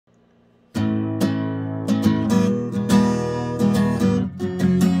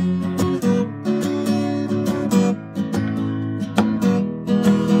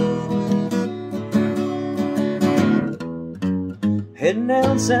Heading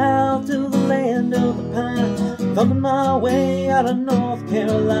down south to the land of the pine, thumping my way out of North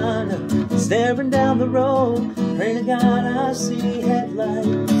Carolina, staring down the road, praying to God I see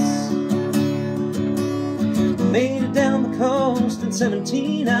headlights. Made it down the coast in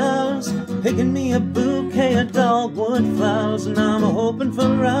 17 hours, picking me a bouquet of dogwood flowers, and I'm hoping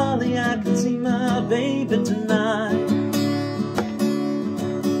for Raleigh I can see my baby tonight.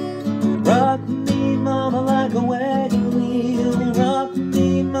 Rock me, mama, like a wagon wheel. Rock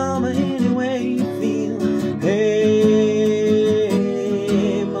me, mama, any way you feel. Hey,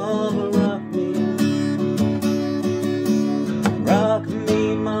 mama, rock me. Rock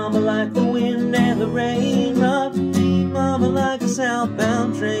me, mama, like the wind and the rain. Rock me, mama, like a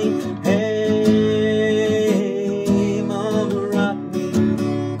southbound train. Hey, mama, rock me.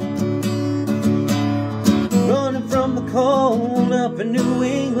 Running from the cold up in New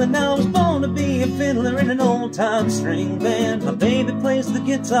England, I was born to be a fiddler in an old-time string band. My baby plays the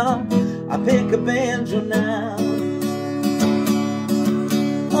guitar, I pick a banjo now.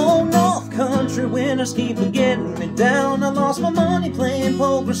 Oh, North Country winters keep getting me down. I lost my money playing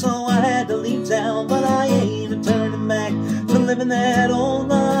poker, so I had to leave town. But I ain't a turning back to living that old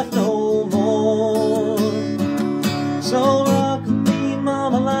life no more. So rock me,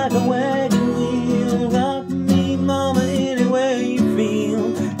 mama, like a wagon wheel. Rock me, mama, any way you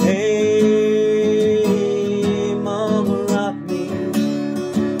feel. Hey, mama, rock me.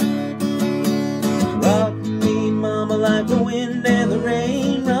 Rock me, mama, like the wind and the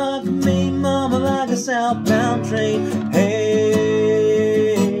rain. Rock me, mama, like a southbound train.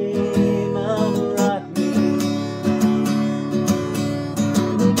 Hey, mama, rock me.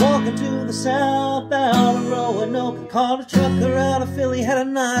 Walking to the south out of Roanoke, called a trucker out of Philly, had a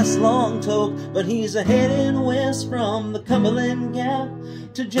nice long toke, but he's a heading west from the Cumberland Gap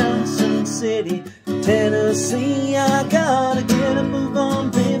to Johnson City, Tennessee. I gotta get a move on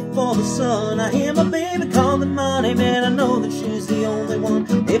before the sun. I hear my baby calling my name, and I know that she's the only one.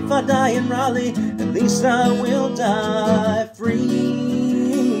 If I die in Raleigh, at least I will die free.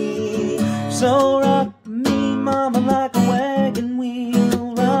 So rock me, mama, like a wagon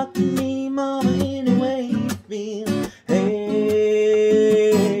wheel. Rock me, mama, any way you feel. Hey,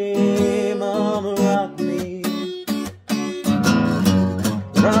 mama, rock me.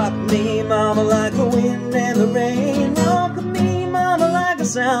 Rock me, mama, like the wind and the rain. Rock me, mama, like a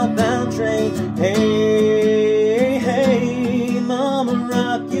southbound train. Hey, hey, mama,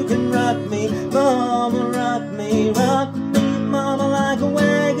 rock, you can rock me. Mama, rock me, mama, like a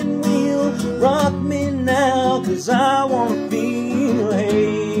wagon wheel. Rock me now, 'cause I